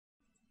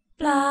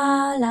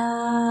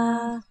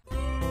Blarla.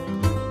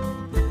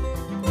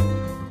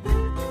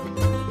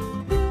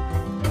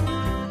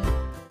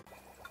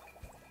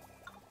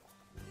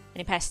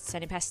 Any pests,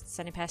 any pests,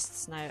 any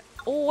pests? No.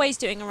 Always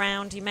doing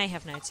around. You may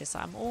have noticed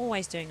I'm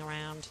always doing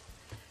around.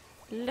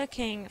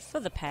 Looking for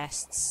the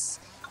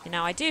pests. You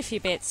know, I do a few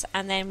bits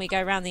and then we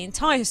go around the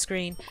entire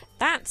screen.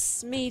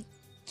 That's me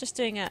just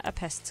doing a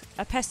pest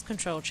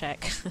control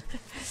check.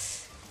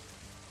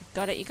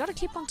 Got it. You got to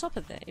keep on top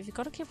of it. You've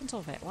got to keep on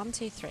top of it. 1,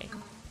 2, 3.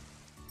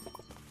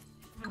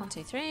 1,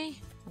 2, 3.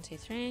 1, 2,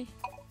 3.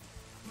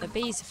 The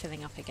bees are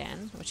filling up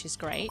again, which is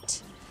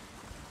great.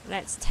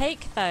 Let's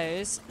take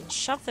those and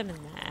shove them in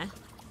there.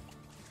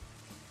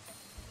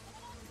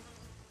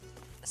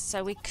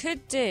 So we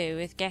could do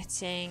with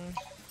getting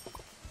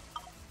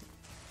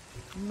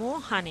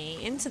more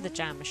honey into the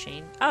jam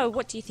machine. Oh,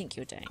 what do you think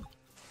you're doing?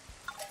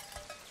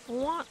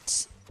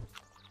 What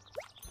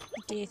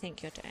do you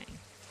think you're doing?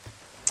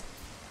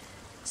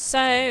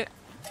 So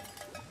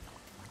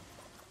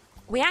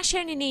we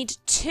actually only need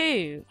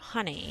 2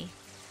 honey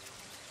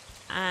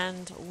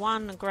and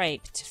 1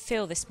 grape to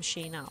fill this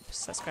machine up.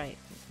 So that's great.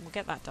 We'll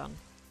get that done.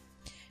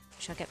 We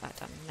shall get that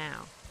done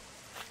now.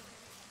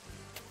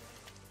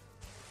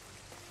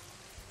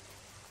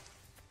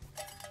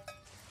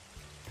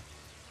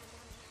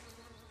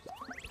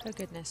 Oh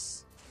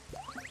goodness.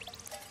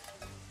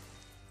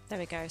 There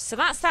we go. So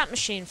that's that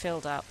machine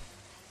filled up.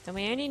 Then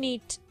we only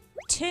need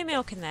 2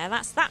 milk in there.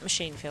 That's that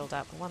machine filled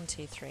up. 1,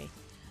 2, 3.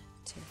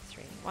 2,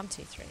 3. 1,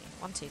 2, 3.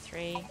 1, 2,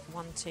 3.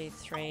 1, 2,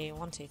 3.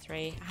 1, 2,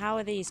 3. How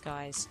are these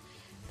guys?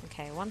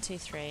 Okay, 1, 2,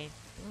 3.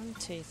 1,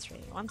 2, 3.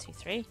 1, 2,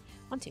 3.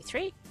 1, 2,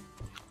 3.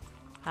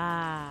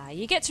 Ah,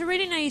 you get to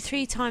really know your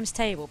 3 times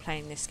table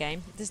playing this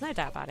game. There's no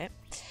doubt about it.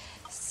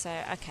 So,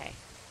 okay.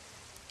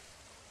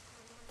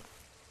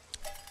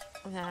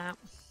 That.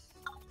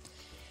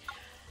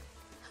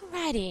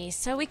 Alrighty,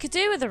 so we could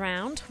do with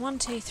around 1,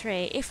 2,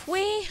 3. If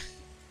we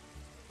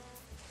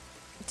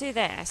do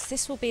this,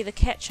 this will be the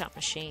ketchup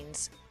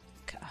machines.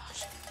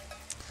 Gosh.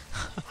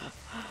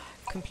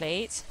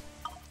 Complete.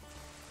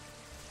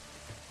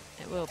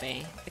 It will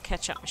be the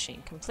ketchup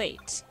machine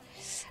complete.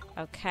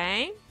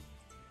 Okay.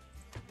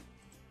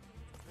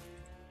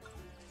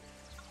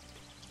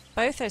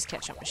 Both those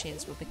ketchup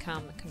machines will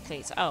become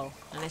complete. Oh,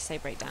 unless they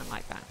break down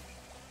like that.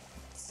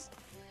 It's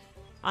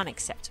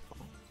unacceptable.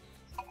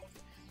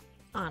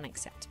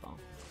 Unacceptable.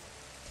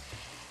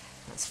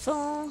 That's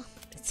full.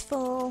 It's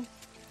full.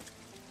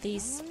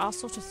 These are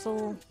sort of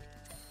full.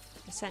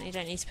 I certainly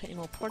don't need to put any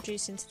more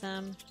produce into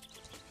them.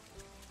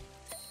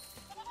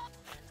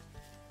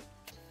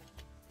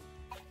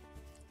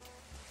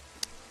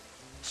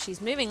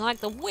 She's moving like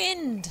the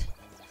wind.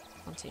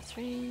 1, 2,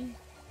 3.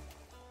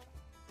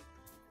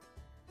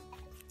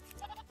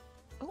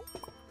 Oh.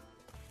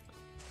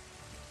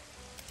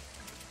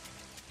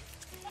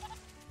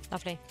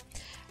 Lovely.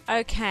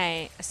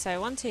 Okay,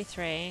 so 1, 2,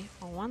 3.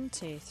 1,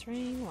 2,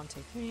 3. 1,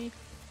 2, 3.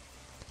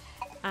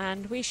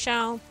 And we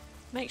shall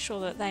make sure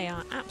that they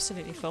are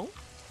absolutely full.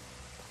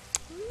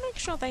 Make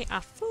sure they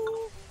are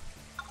full.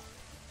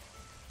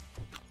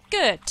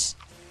 Good.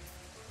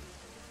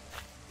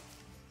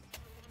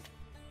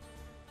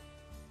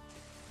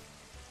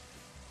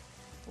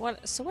 Well,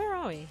 so where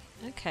are we?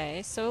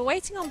 Okay, so we're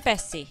waiting on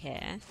Bessie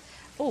here.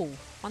 Oh,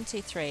 1,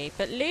 2, 3.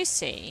 But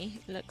Lucy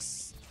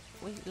looks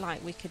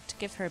like we could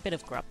give her a bit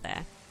of grub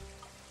there.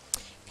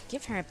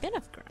 Give her a bit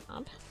of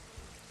grub.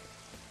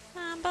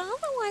 But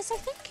otherwise, I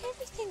think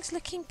everything's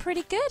looking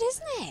pretty good,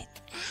 isn't it?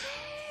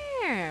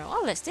 Oh,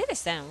 well, let's do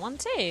this then. 1,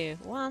 2.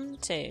 1,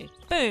 2.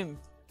 Boom.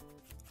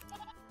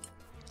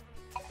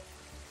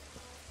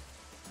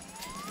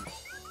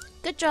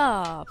 Good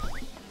job.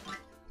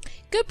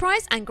 Good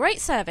price and great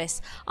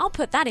service. I'll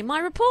put that in my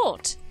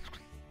report.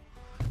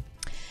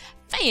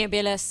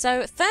 Fabulous.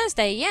 So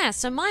Thursday, yeah.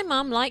 So my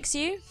mum likes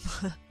you.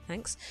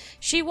 Thanks.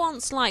 She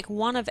wants like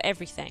one of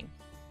everything.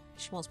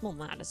 She wants more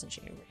than that, doesn't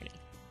she? Really.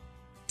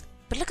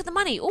 But look at the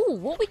money. Oh,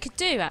 what we could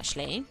do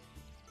actually.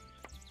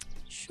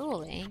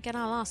 Surely get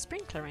our last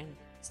sprinkler in.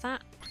 Is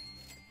that?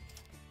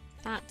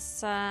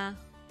 That's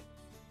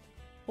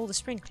all the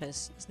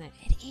sprinklers, isn't it?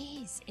 It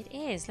is. It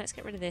is. Let's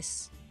get rid of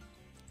this.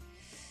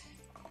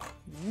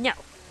 No.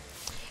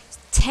 It's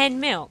 10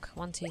 milk.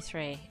 1, 2,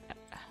 3.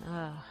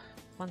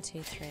 1,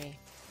 2, 3.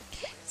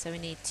 So we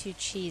need 2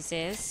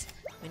 cheeses.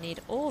 We need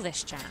all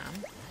this jam.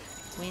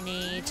 We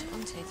need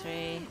 1, 2,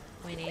 3.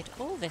 We need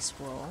all this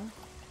wool.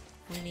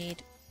 We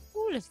need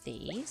all of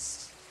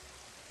these.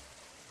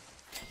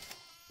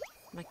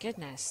 My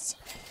goodness.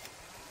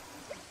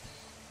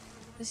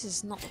 This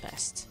is not the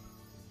best.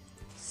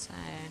 So.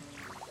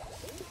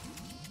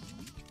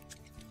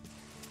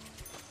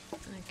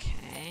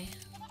 Okay.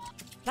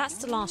 That's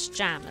the last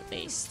jam, at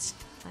least.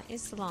 That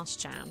is the last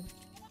jam.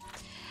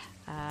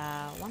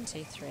 1,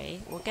 2,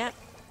 3. We'll get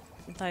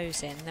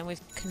those in. Then we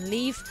can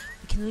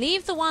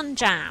leave the 1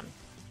 jam.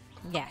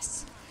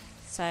 Yes.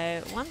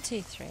 So 1,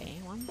 2, 3.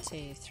 1,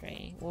 2,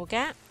 3. We'll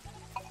get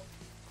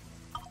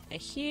a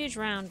huge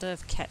round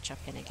of ketchup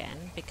in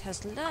again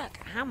because look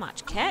how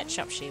much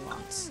ketchup she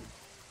wants.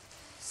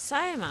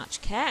 so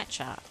much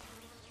ketchup.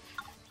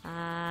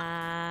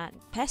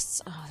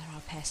 Pests. Oh, there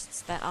are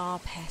pests. There are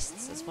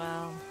pests as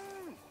well.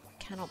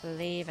 Cannot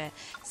believe it.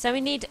 So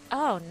we need...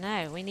 Oh,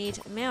 no. We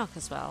need milk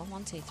as well.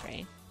 1, 2,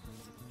 3.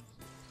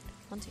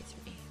 1, 2,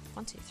 3.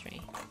 1, 2,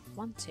 3.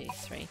 1, 2,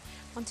 3.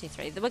 1, 2,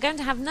 3. We're going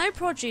to have no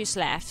produce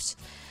left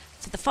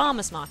for the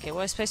farmer's market.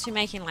 We're supposed to be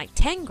making like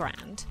 10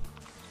 grand.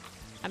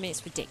 I mean,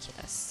 it's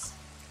ridiculous.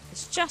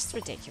 It's just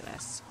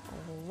ridiculous.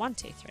 1,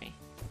 2, 3.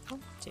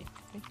 1, 2,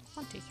 3.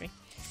 1, 2, 3.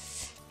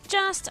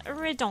 Just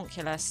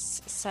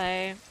redonkulous.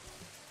 So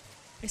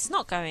it's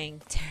not going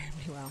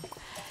terribly well.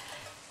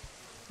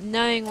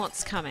 Knowing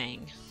what's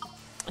coming.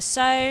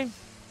 So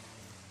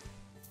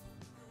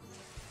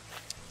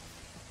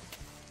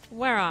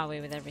where are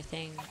we with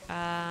everything?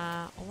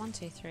 1,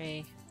 2,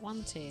 3.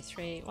 1, 2,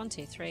 3. 1,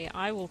 2, 3.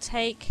 I will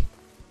take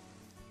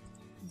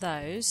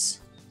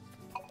those.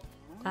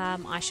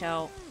 I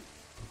shall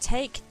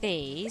take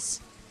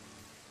these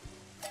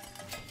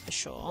for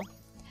sure.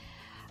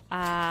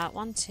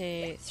 1,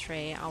 2,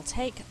 3. I'll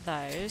take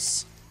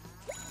those.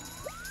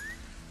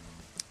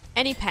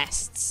 Any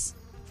pests?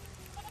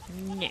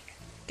 No.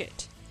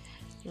 Good.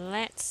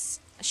 Let's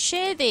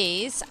share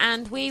these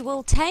and we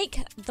will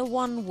take the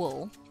 1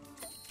 wool.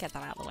 Get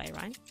that out of the way,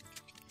 right?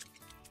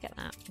 Get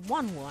that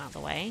 1 wool out of the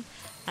way.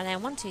 And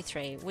then 1, 2,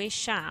 3. We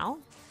shall...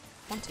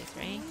 1, 2,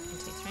 3. 1,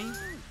 2, 3.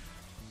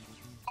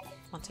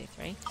 1, 2,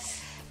 3.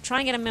 Try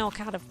and get a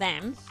milk out of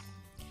them.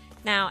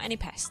 Now, any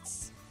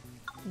pests?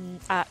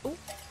 Ooh.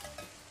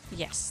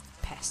 Yes,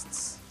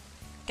 pests.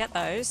 Get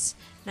those.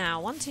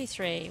 Now, 1, 2,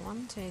 3.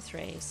 1, 2,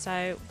 3.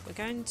 So, we're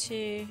going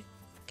to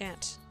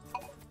get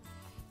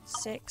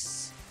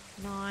 6,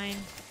 9,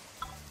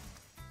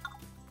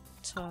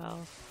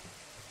 12,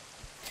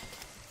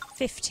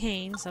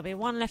 15. So, there'll be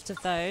 1 left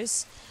of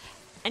those.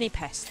 Any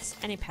pests?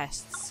 Any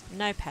pests?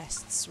 No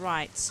pests.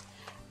 Right.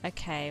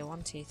 Okay,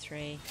 1, 2,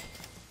 3.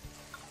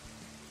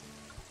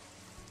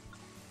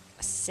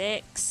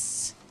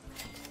 6,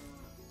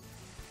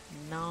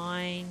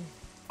 9,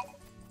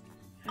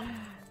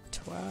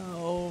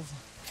 12,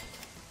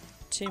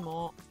 2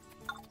 more,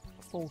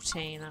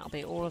 14. That'll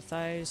be all of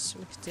those.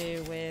 We could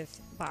do with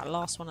that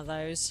last one of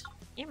those.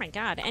 Oh my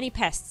god, any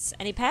pests?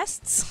 Any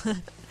pests?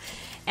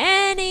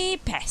 Any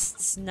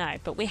pests? No,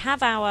 but we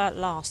have our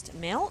last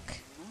milk.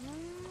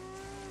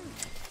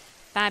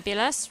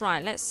 Fabulous.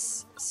 Right,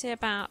 let's see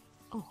about...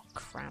 Oh,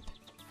 crap.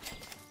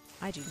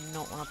 I do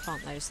not want to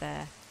plant those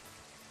there.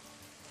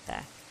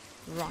 There.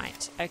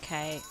 Right,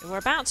 okay. We're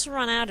about to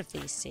run out of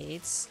these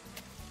seeds,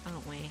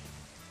 aren't we?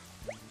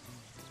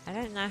 I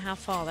don't know how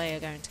far they are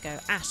going to go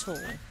at all.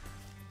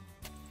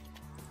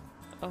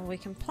 Oh, we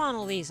can plant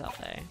all these up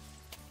though.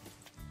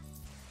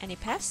 Any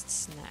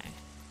pests?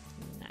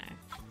 No. No.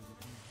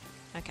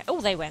 Okay. Oh,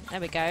 they went. There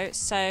we go.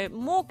 So,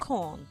 more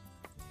corn.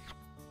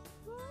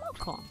 More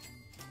corn.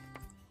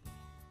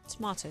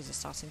 Tomatoes are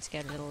starting to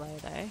get a little low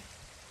though.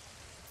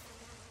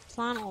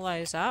 Plant all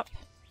those up.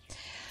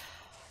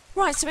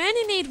 Right, so we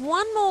only need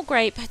 1 more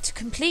grape to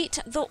complete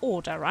the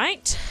order,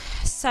 right?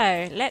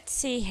 So, let's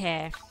see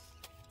here.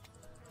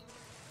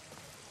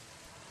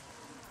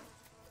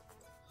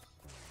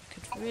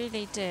 Could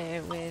really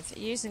do with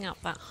using up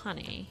that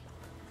honey.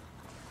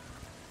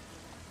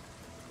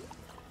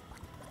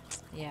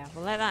 Yeah,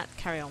 we'll let that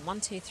carry on. 1,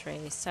 2,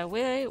 3. So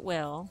we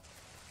will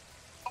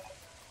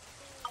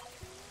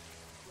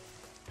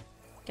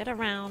get a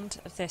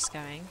round of this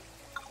going.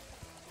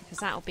 Because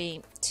that'll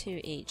be 2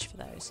 each for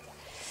those.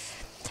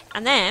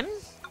 And then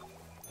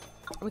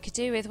we could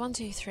do with 1,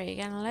 2, 3.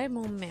 Again, a load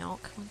more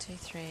milk. 1, 2,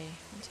 3. 1,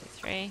 2,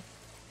 3.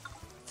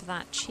 For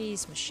that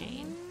cheese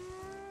machine.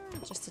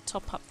 Just to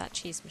top up that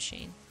cheese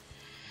machine.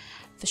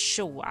 For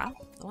sure.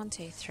 1,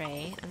 2,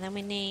 3. And then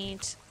we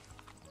need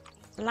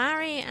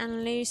Larry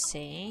and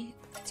Lucy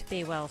to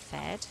be well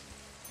fed.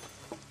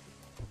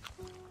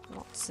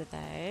 Lots of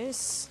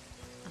those.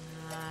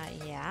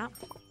 Yeah.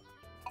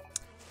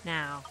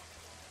 Now,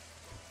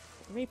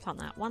 replant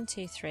that. 1,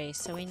 2, 3.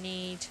 So we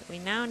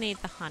now need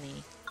the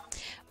honey.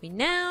 We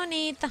now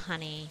need the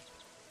honey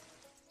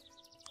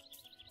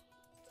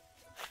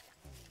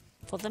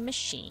for the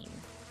machine.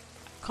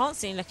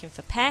 Constantly looking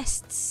for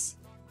pests.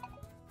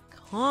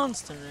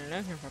 Constantly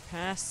looking for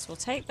pests. We'll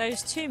take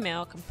those 2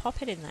 milk and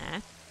pop it in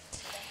there.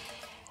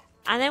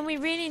 And then we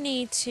really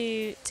need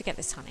to get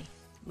this honey.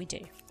 We do.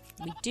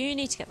 We do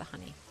need to get the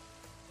honey.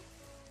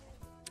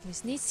 We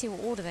just need to see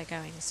what order they're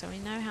going so we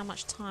know how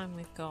much time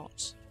we've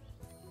got.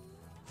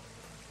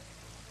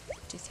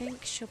 Do you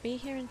think she'll be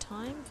here in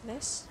time for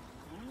this?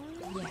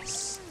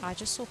 Yes. I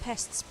just saw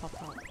pests pop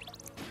up.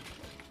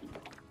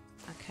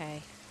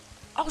 Okay.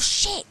 Oh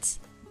shit!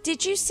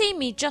 Did you see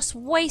me just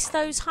waste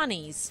those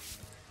honeys?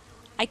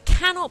 I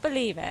cannot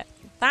believe it.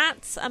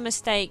 That's a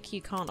mistake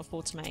you can't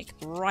afford to make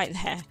right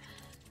there.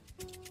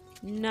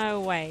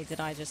 No way did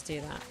I just do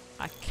that.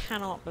 I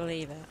cannot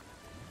believe it.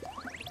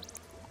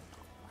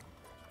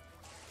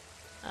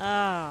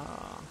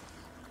 Oh.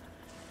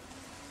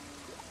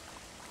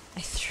 I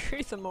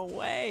threw them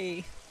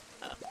away.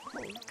 Oh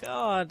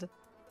god.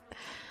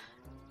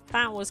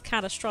 That was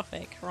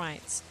catastrophic.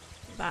 Right.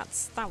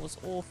 That was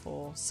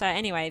awful. So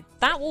anyway,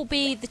 that will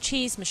be the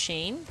cheese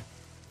machine.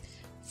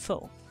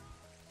 Full.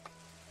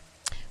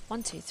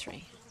 1, 2,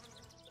 3.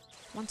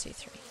 1, 2,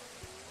 3.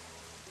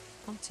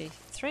 1, 2,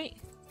 3.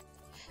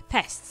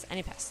 Pests.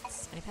 Any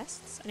pests? Any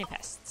pests? Any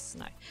pests?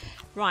 No.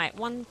 Right.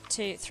 1,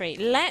 2, 3.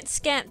 Let's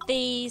get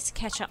these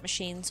ketchup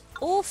machines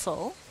all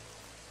full.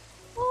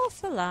 All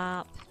full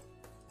up.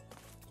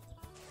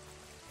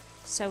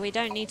 So we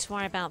don't need to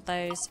worry about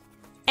those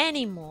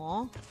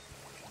anymore.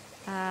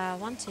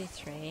 1, 2,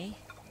 3.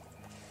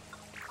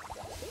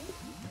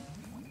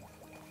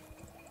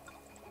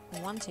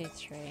 1, 2,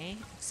 3.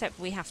 Except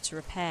we have to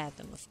repair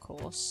them, of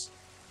course.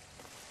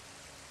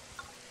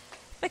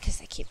 Because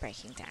they keep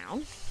breaking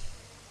down.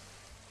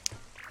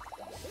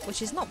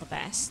 Which is not the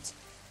best.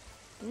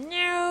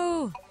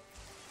 No!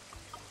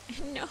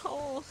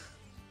 No!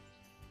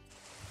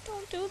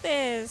 Don't do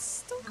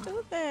this! Don't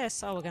do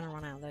this! Oh, we're going to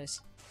run out of those.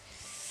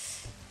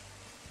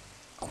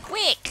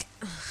 Quick!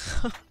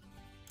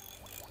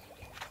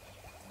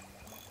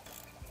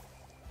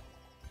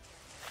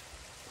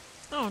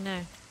 Oh no.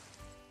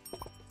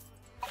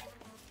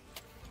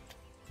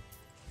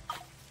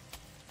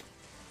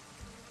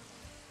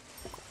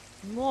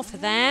 More for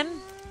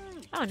them.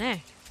 Oh no.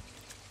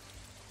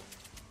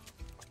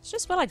 It's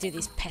just while I do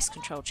these pest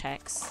control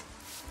checks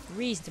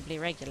reasonably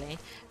regularly.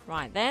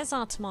 Right, there's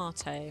our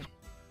tomato.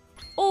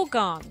 All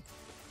gone.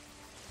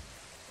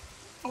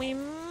 We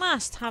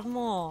must have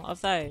more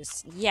of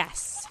those.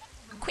 Yes.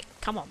 Quick,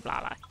 come on,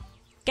 Blarla.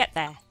 Get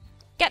there.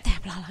 Get there,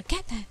 Blarla.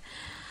 Get there.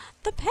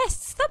 The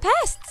pests! The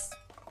pests!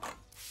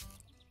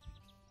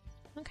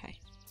 Okay.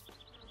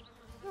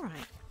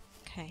 Alright.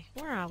 Okay,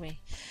 where are we?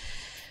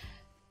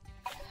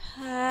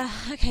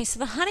 Okay, so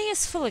the honey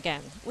is full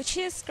again, which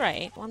is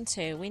great. 1,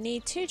 2. We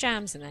need 2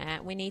 jams in there.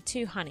 We need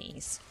 2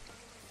 honeys.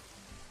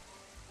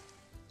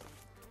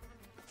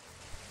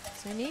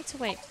 So we need to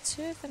wait for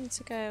 2 of them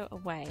to go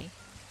away.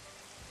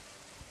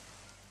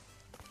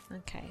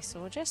 Okay, so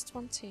we'll just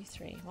 1, 2,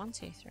 3. 1,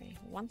 2, 3.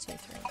 1, 2,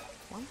 3.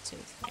 1, 2,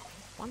 3.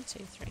 1,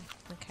 2, 3.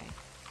 Okay.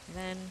 And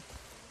then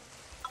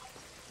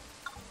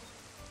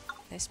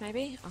this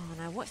maybe? Oh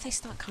no, what if they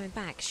start coming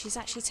back? She's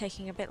actually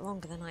taking a bit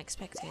longer than I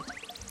expected.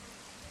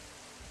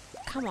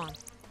 Come on.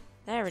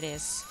 There it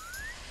is.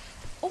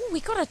 Oh, we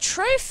got a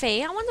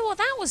trophy! I wonder what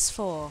that was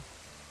for.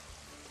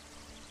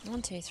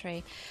 1, 2,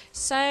 3.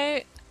 So,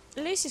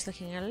 Lucy's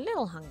looking a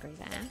little hungry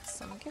there,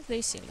 so I'll give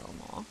Lucy a little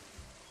more.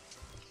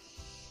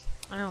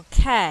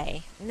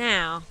 Okay,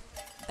 now,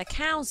 the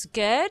cow's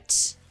good.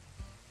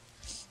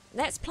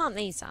 Let's plant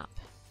these up.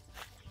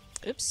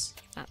 Oops,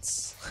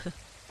 that's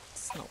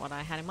not what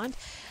I had in mind.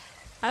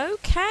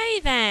 Okay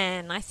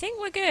then, I think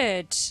we're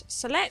good.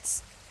 So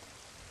let's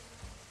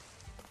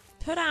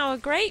put our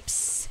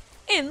grapes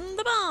in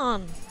the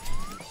barn.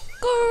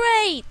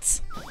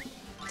 Great!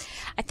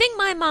 I think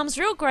my mum's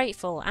real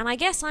grateful, and I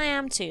guess I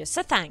am too,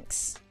 so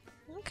thanks.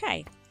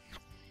 Okay.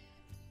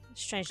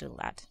 Strange little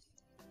lad.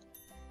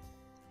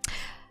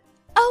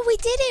 Oh, we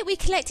did it! We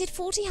collected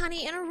 40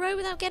 honey in a row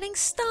without getting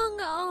stung.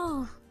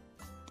 Oh.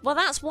 Well,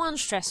 that's one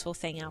stressful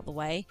thing out the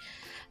way,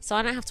 so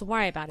I don't have to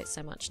worry about it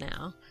so much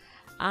now.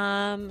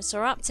 So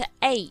we're up to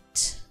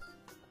 8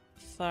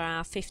 for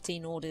our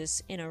 15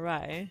 orders in a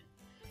row.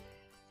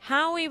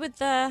 How are we with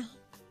the...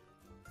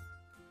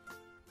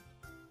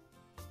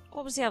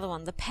 What was the other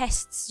one? The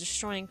pests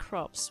destroying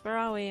crops. Where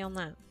are we on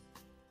that?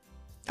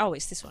 Oh,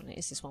 it's this one. It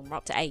is this one. We're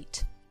up to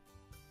 8.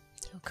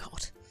 Oh,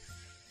 God.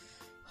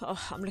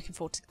 Oh, I'm looking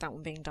forward to that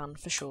one being done,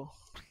 for sure.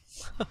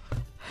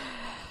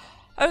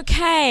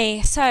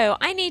 Okay, so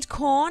I need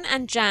corn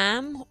and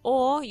jam,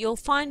 or you'll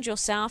find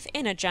yourself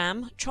in a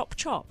jam chop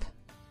chop.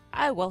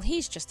 Oh, well,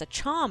 he's just a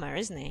charmer,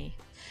 isn't he?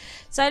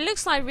 So it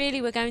looks like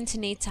really we're going to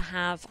need to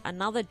have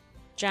another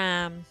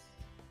jam.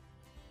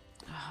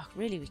 Oh,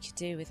 really, we could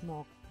do with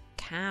more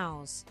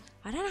cows.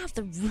 I don't have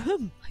the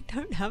room. I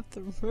don't have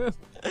the room.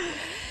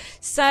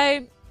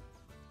 So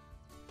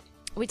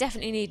we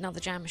definitely need another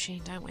jam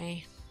machine, don't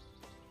we?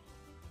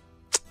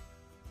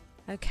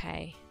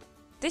 Okay.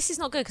 This is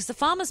not good because the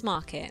farmer's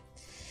market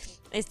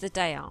is the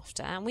day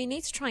after and we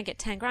need to try and get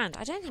 10 grand.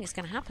 I don't think it's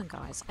going to happen,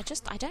 guys.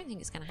 I don't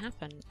think it's going to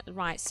happen.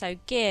 Right, so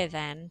gear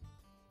then.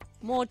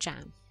 More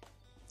jam.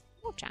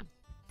 More jam.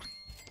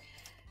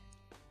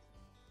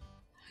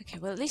 Okay,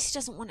 well at least he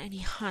doesn't want any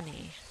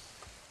honey.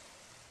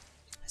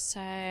 So,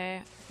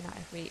 no,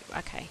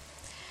 okay.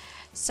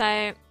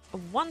 So,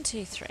 1,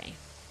 2, 3.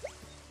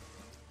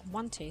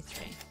 1, 2,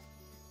 3.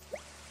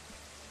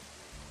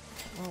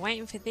 We're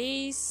waiting for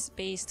these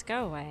bees to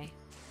go away.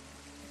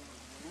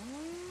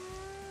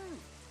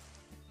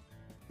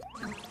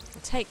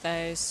 We'll take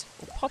those,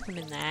 we'll pop them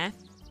in there.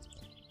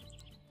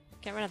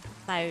 Get rid of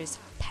those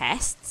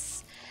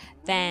pests.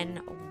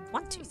 Then,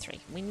 1, 2, 3.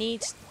 We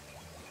need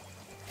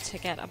to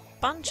get a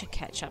bunch of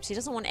ketchups. He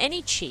doesn't want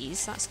any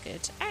cheese, that's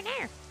good. Oh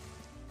no!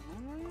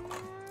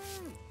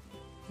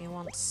 He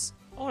wants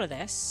all of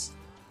this.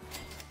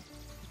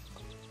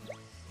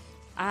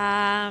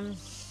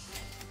 Wants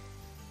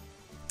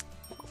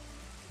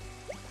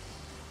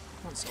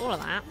all of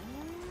that.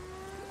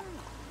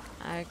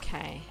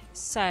 Okay,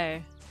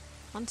 so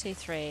 1, 2,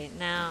 3.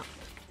 Now,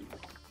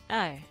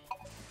 oh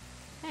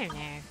no.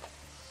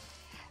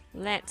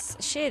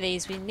 Let's shear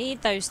these. We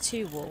need those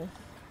 2 wool.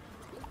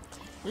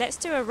 Let's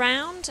do a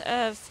round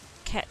of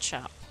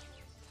ketchup.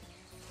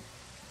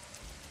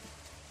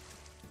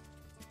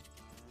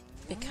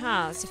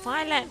 Because if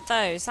I let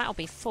those, that'll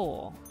be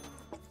 4.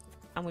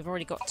 And we've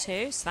already got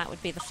 2, so that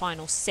would be the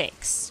final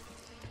 6.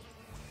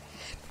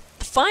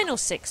 The final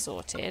 6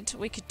 sorted,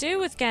 we could do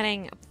with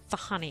getting the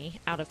honey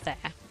out of there.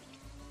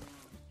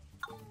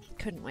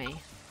 Couldn't we?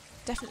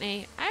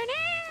 Definitely. Oh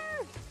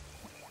no!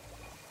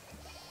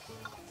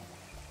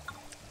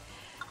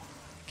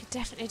 Could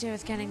definitely do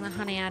with getting the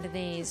honey out of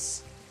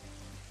these.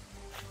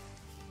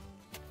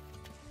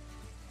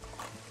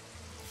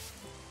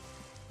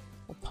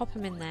 We'll pop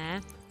them in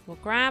there. We'll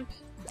grab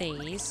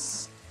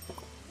these.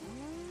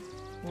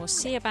 We'll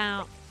see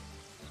about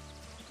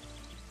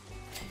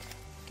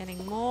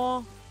getting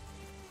more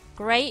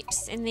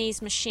grapes in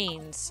these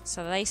machines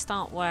so they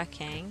start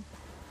working.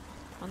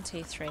 1,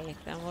 2, 3.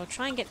 Then we'll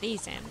try and get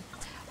these in.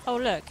 Oh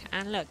look,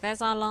 and look,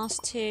 there's our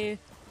last 2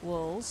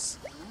 wools.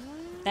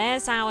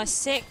 There's our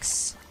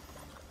 6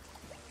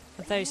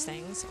 of those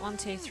things. 1,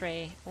 2,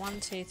 3. 1,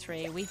 2,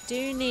 3. We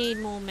do need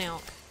more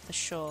milk for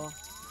sure.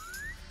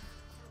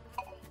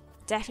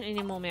 Definitely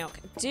need more milk.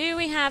 Do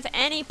we have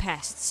any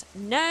pests?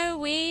 No,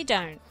 we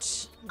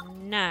don't.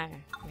 No.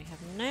 We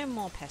have no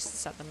more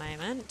pests at the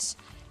moment.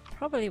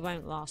 Probably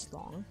won't last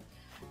long.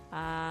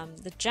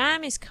 The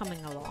jam is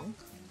coming along.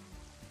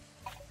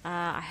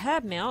 I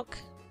heard milk.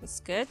 That's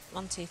good.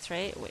 1, 2,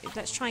 3.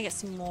 Let's try and get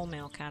some more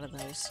milk out of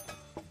those.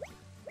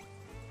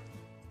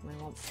 We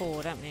want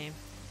 4, don't we?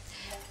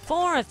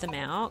 4 of the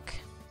milk.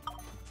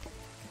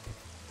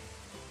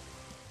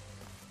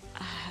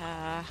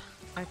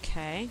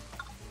 Okay.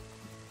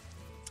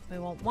 We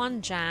want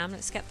 1 jam.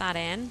 Let's get that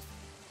in.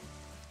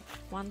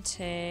 1,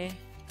 2.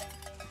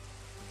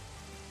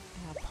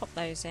 I'll pop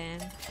those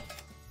in.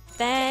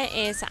 There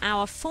is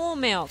our 4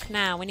 milk.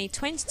 Now we need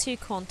 22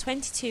 corn,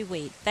 22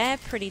 wheat. They're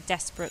pretty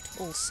desperate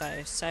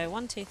also. So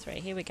 1, 2,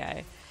 3. Here we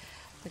go.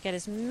 We'll get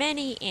as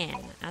many in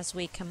as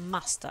we can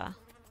muster.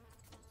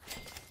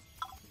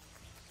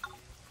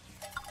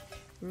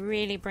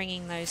 Really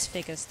bringing those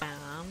figures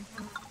down.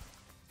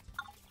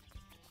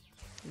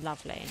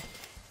 Lovely.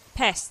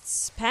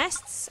 Pests.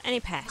 Pests? Any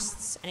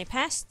pests? Any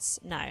pests?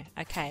 No.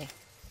 Okay.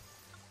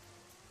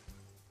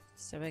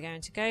 So we're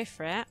going to go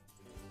for it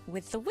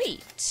with the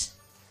wheat.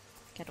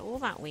 Get all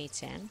that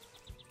wheat in.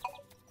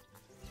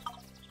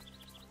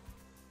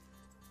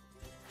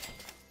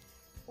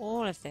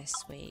 All of this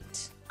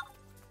wheat.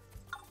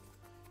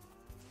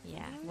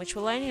 Yeah, which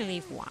will only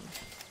leave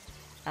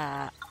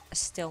 1.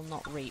 Still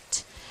not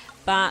reaped.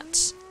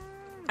 But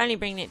only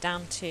bringing it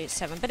down to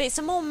 7. But it's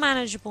a more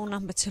manageable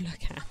number to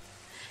look at.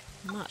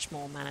 Much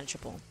more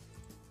manageable.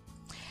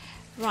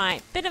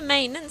 Right, bit of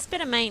maintenance,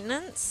 bit of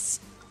maintenance.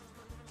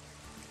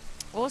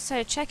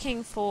 Also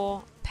checking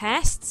for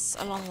pests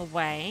along the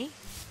way.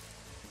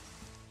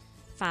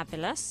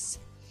 Fabulous.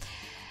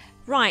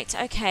 Right,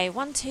 okay,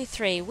 1, 2,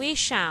 3. We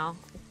shall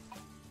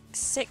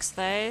 6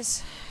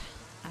 those.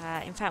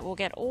 In fact, we'll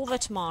get all the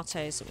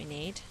tomatoes that we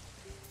need.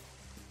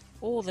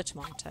 All the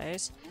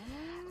tomatoes.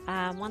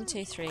 1,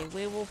 2, 3.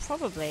 We will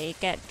probably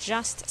get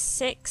just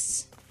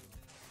 6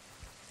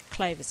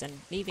 clovers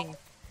in, leaving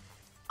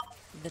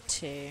the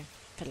 2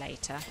 for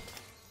later.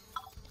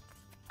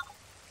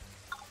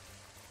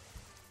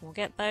 We'll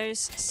get those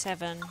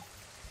 7.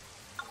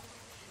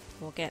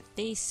 We'll get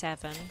these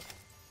 7.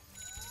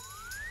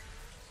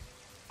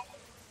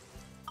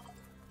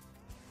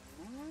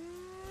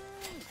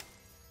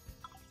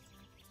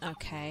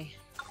 Okay.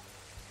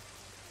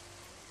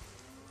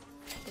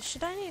 It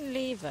should only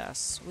leave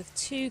us with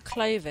 2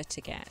 clover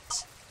to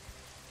get,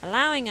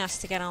 allowing us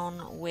to get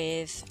on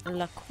with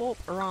La Corp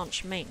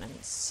Ranch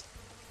maintenance.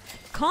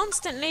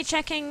 Constantly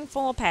checking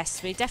for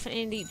pests. We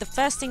definitely need, the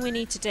first thing we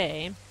need to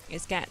do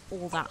is get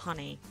all that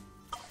honey.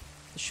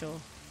 For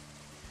sure.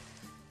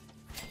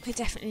 We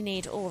definitely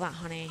need all that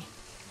honey.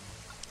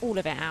 All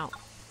of it out.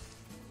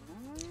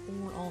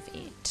 All of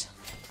it.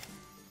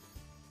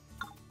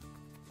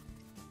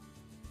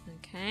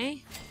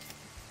 Okay.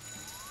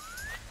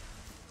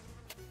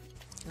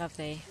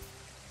 Lovely.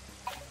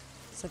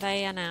 So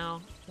they are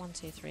now 1,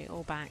 2, 3,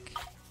 all back.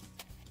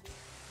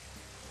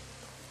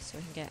 So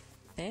we can get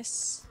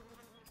this,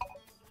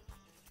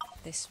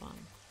 this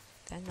one,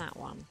 then that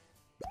one.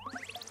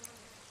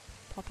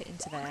 Pop it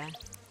into there.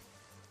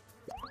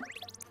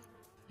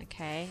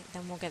 Okay,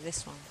 then we'll get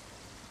this one.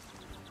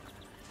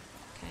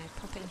 Okay,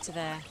 pop it into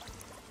there.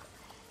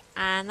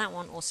 And that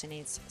one also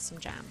needs some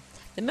jam.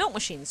 The milk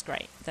machine's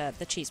great.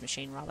 The cheese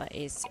machine, rather,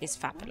 is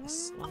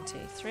fabulous. 1, 2,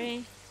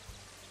 3.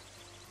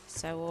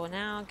 So we'll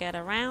now get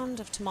a round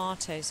of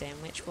tomatoes in,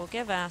 which will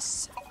give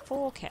us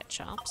 4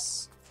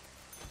 ketchups.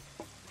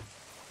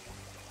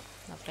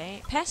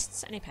 Lovely.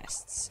 Pests? Any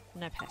pests?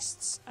 No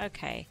pests.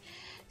 Okay.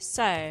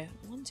 So,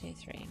 1, 2,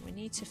 3. We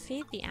need to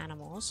feed the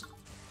animals.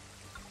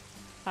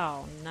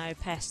 Oh, no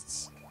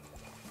pests.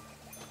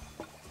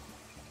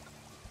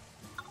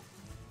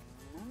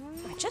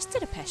 I just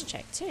did a pest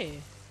check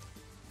too.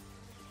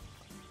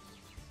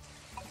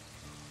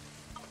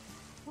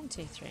 1,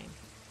 2, 3.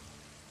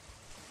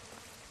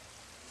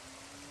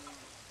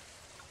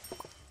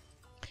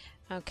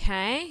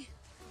 Okay.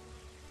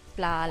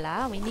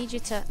 Blarla, we need you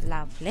to...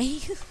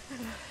 Lovely.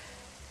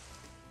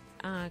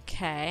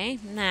 Okay,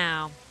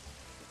 now...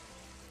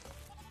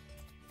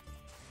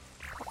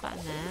 Put that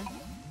in there.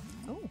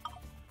 Oh,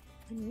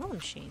 another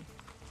machine.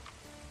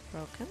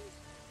 Broken.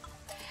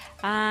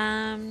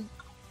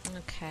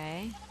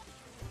 Okay.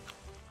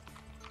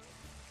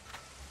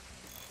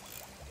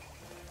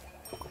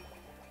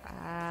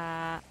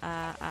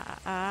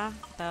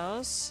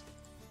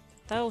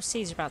 Those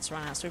seeds are about to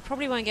run out, so we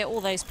probably won't get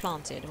all those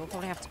planted. We'll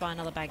probably have to buy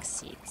another bag of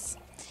seeds.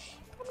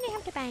 Probably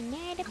have to buy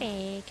another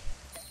bag.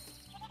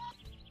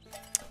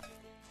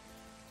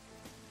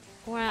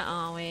 Where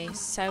are we?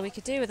 So we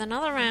could do with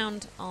another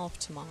round of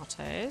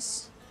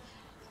tomatoes.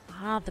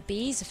 Ah, the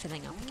bees are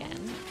filling up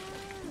again.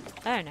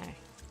 Oh no.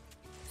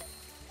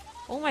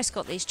 Almost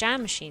got these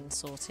jam machines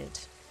sorted.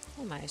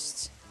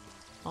 Almost.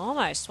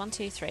 Almost. 1,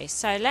 2, 3.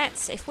 So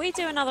let's, if we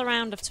do another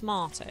round of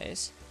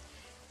tomatoes,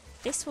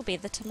 this will be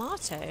the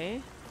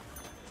tomato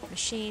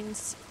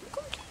machines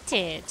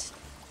completed.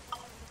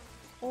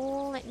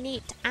 All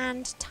neat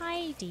and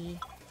tidy.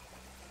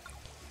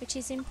 Which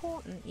is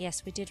important.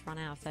 Yes, we did run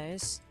out of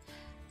those.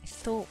 I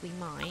thought we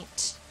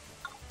might.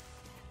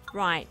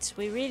 Right,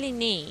 we really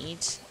need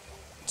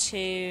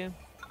to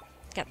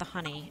get the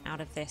honey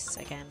out of this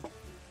again.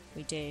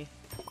 We do.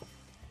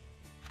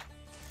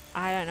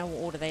 I don't know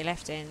what order they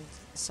left in,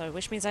 so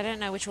which means I don't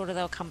know which order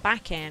they'll come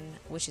back in,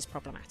 which is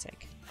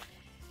problematic.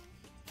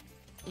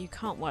 You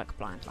can't work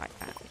blind like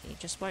that. You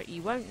just won't.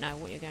 You won't know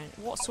what you're going.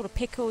 What sort of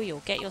pickle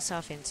you'll get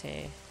yourself into.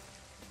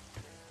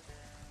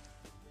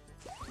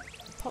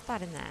 Pop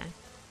that in there.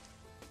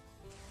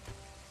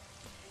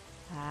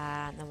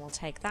 And then we'll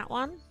take that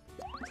one.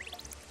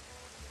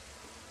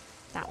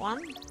 That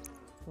one.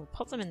 We'll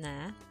pop them in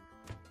there.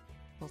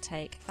 We'll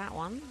take that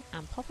one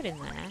and pop it in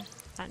there.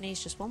 That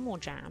needs just one more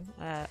jam.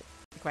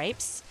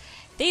 Grapes.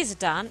 These are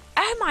done.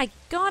 Oh my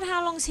god,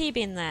 how long's he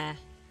been there?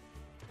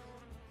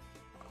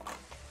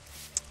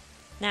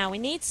 Now we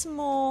need some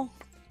more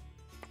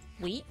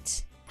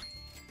wheat.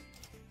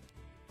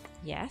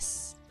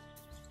 Yes.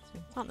 So we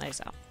can plant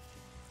those up.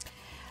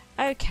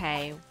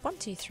 Okay, 1,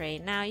 2, 3.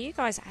 Now you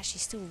guys are actually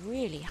still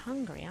really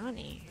hungry, aren't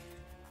you?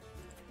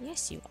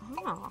 Yes, you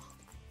are.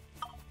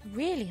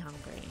 Really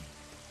hungry.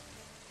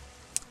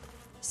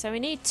 So we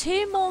need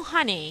 2 more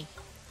honey.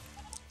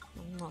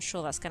 I'm not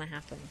sure that's going to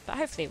happen, but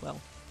hopefully it will.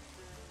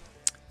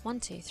 1,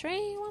 2,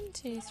 3, 1,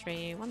 2,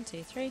 3, 1,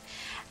 2, 3.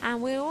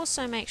 And we'll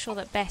also make sure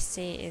that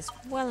Bessie is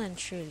well and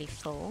truly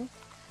full.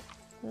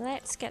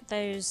 Let's get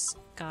those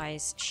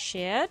guys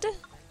sheared.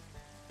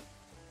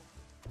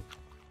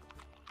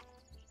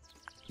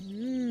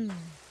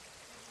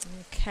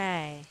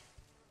 Okay.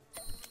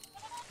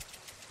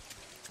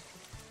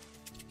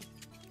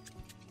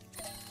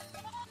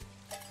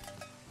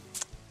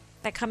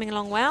 They're coming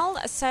along well.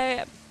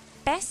 So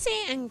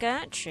Bessie and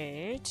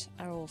Gertrude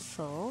are all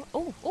full.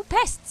 Oh,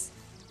 pests!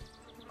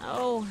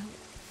 Oh,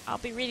 I'll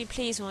be really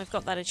pleased when we've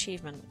got that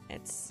achievement.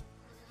 It's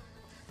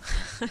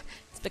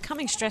it's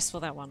becoming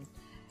stressful, that one.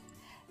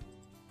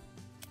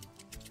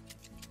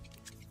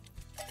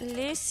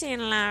 Lucy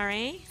and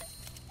Larry.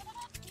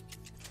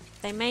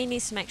 They may need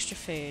some extra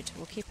food.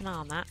 We'll keep an eye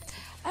on that.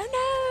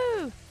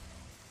 Oh no!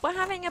 We're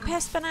having a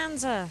pest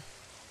bonanza.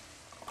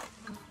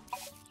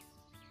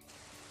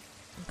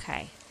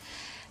 Okay.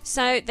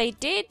 So they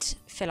did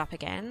fill up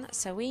again.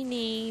 So we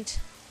need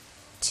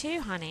 2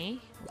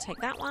 honey. We'll take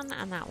that one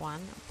and that one.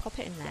 Pop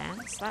it in there.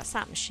 So that's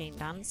that machine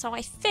done. So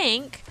I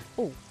think...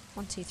 Oh,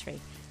 1, 2, 3.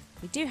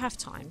 We do have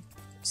time.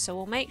 So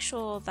we'll make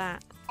sure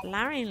that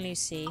Larry and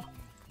Lucy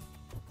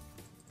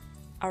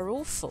are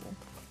all full.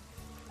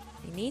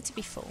 They need to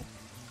be full.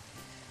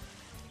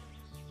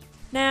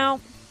 Now,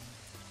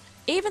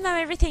 even though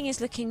everything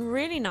is looking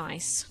really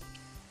nice,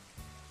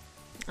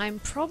 I'm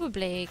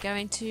probably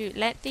going to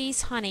let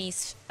these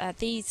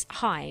these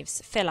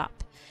hives fill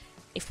up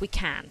if we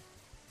can,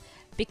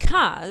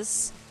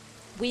 because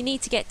we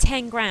need to get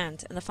 10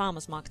 grand in the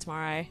farmers market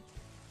tomorrow.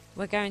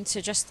 We're going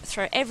to just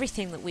throw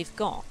everything that we've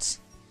got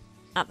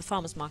at the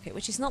farmers market,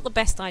 which is not the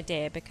best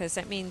idea, because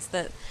it means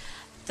that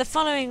the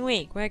following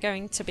week we're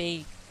going to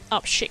be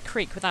up shit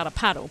creek without a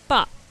paddle.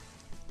 But,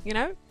 you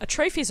know, a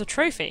trophy's a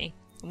trophy,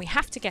 and we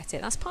have to get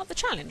it. That's part of the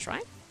challenge,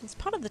 right? It's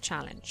part of the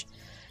challenge.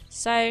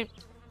 So,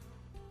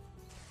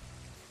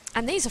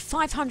 and these are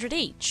 500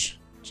 each.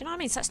 Do you know what I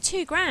mean? So that's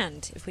 2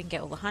 grand if we can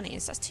get all the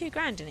honeys. That's 2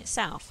 grand in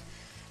itself.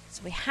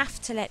 So we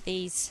have to let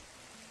these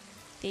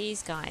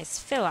guys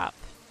fill up,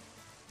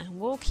 and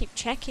we'll keep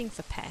checking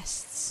for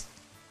pests.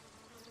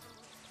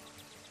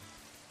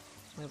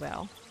 We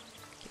will.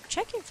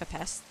 Checking for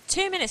pests.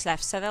 2 minutes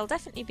left, so they'll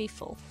definitely be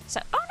full.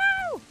 So, oh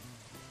no!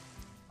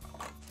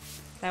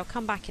 They'll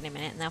come back in a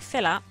minute and they'll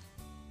fill up.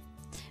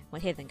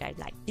 We'll hear them go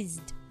like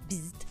bizzed,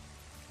 bizzed.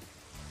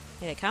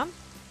 Here they come.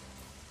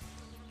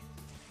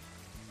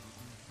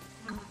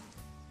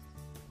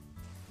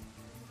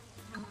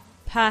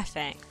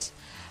 Perfect.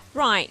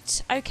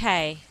 Right,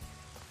 okay.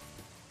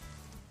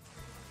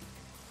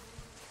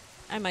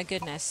 Oh my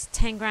goodness,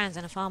 10 grand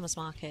in a farmer's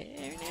market.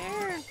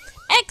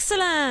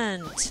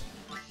 Excellent!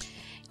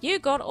 You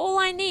got all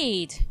I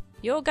need.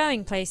 You're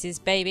going places,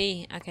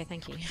 baby. Okay,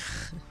 thank you.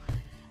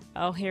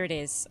 Oh, here it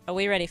is. Are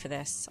we ready for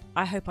this?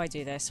 I hope I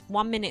do this.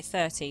 1 minute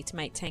 30 to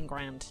make 10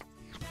 grand.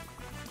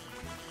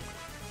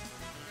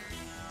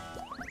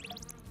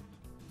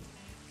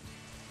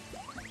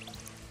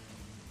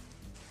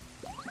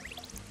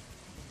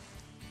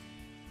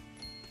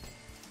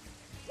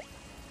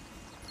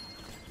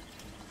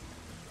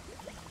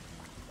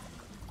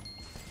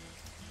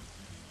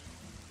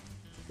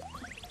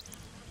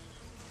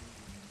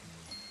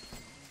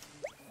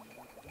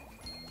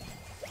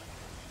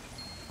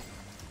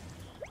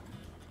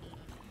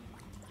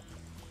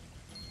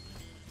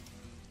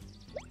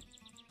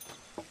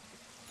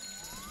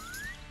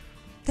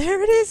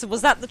 There it is!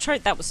 Was that the trophy?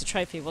 That was the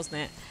trophy, wasn't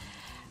it?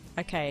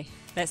 Okay,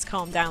 let's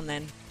calm down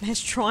then.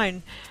 Let's try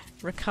and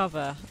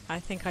recover. I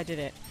think I did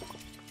it.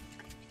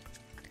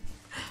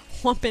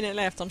 1 minute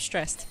left, I'm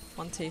stressed.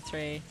 1, 2,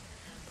 3.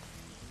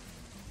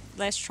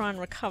 Let's try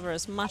and recover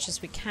as much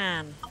as we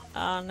can.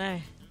 Oh no.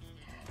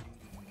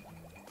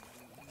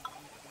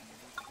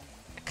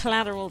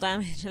 Collateral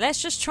damage. Let's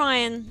just try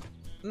and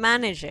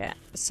manage it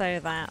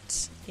so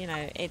that, you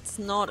know, it's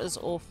not as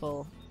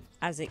awful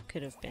as it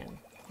could have been,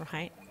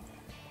 right?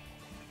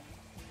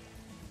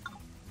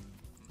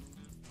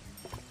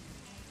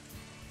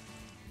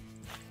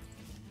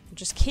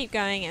 Just keep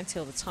going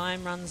until the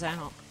time runs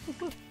out.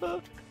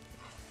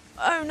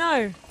 Oh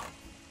no!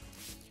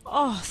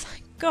 Oh,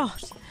 thank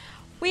God.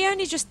 We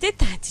only just did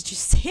that. Did you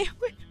see it?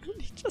 We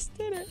only just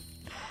did it.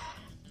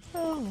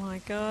 Oh my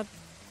God.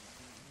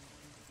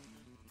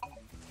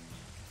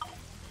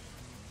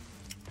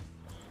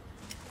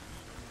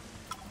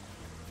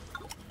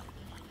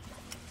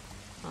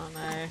 Oh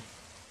no.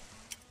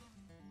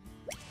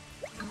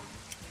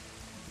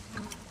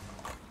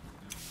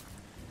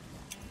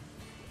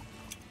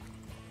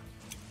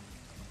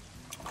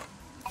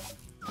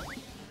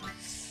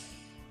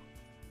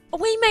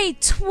 We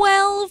made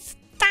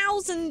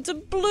 12,000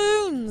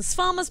 doubloons!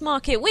 Farmer's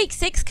Market, week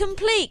 6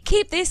 complete!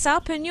 Keep this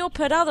up and you'll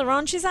put other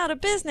ranches out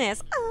of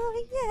business!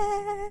 Oh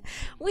yeah!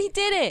 We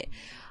did it!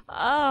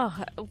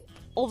 Oh,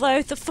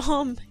 although the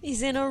farm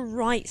is in a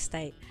right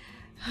state.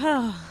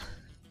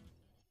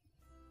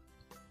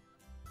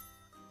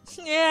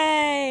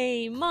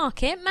 Yay!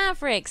 Market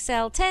Maverick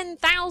sell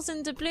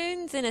 10,000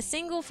 doubloons in a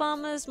single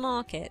farmer's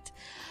market.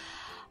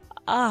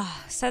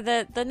 So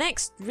the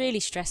next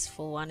really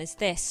stressful one is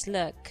this.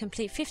 Look,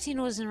 complete 15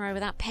 orders in a row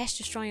without pests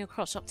destroying your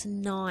crops. Up to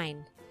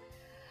 9.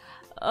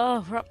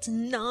 Oh, we're up to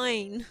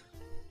 9.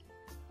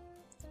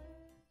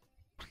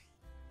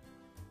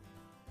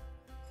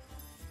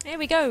 Here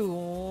we go.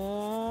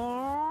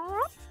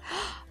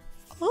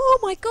 Oh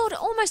my God,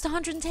 almost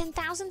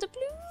 110,000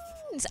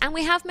 doubloons. And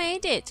we have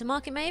made it to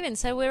Market Maven.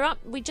 So we're up.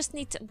 We just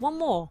need one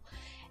more.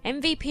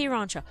 MVP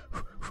Rancher.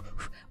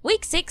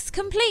 Week 6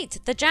 complete.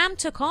 The jam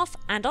took off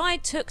and I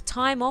took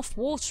time off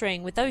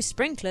watering with those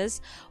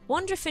sprinklers.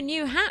 Wonder if a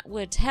new hat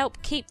would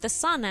help keep the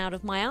sun out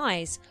of my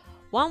eyes.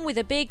 One with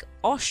a big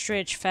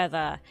ostrich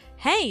feather.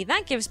 Hey,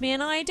 that gives me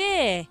an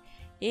idea.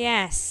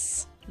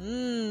 Yes.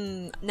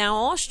 Now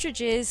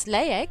ostriches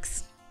lay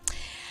eggs.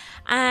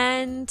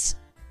 And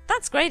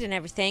that's great and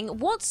everything.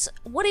 What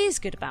is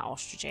good about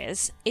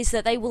ostriches is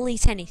that they will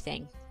eat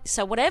anything.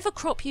 So whatever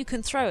crop you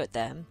can throw at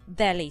them,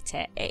 they'll eat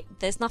it.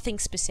 There's nothing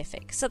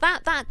specific. So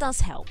that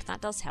does help. That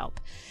does help.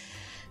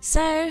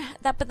 So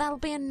but that'll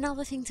be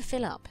another thing to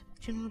fill up.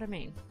 Do you know what I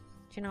mean?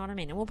 Do you know what I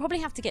mean? And we'll probably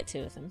have to get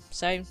 2 of them.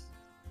 So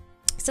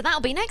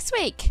that'll be next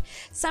week.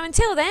 So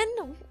until then,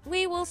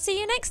 we will see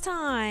you next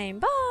time.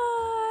 Bye.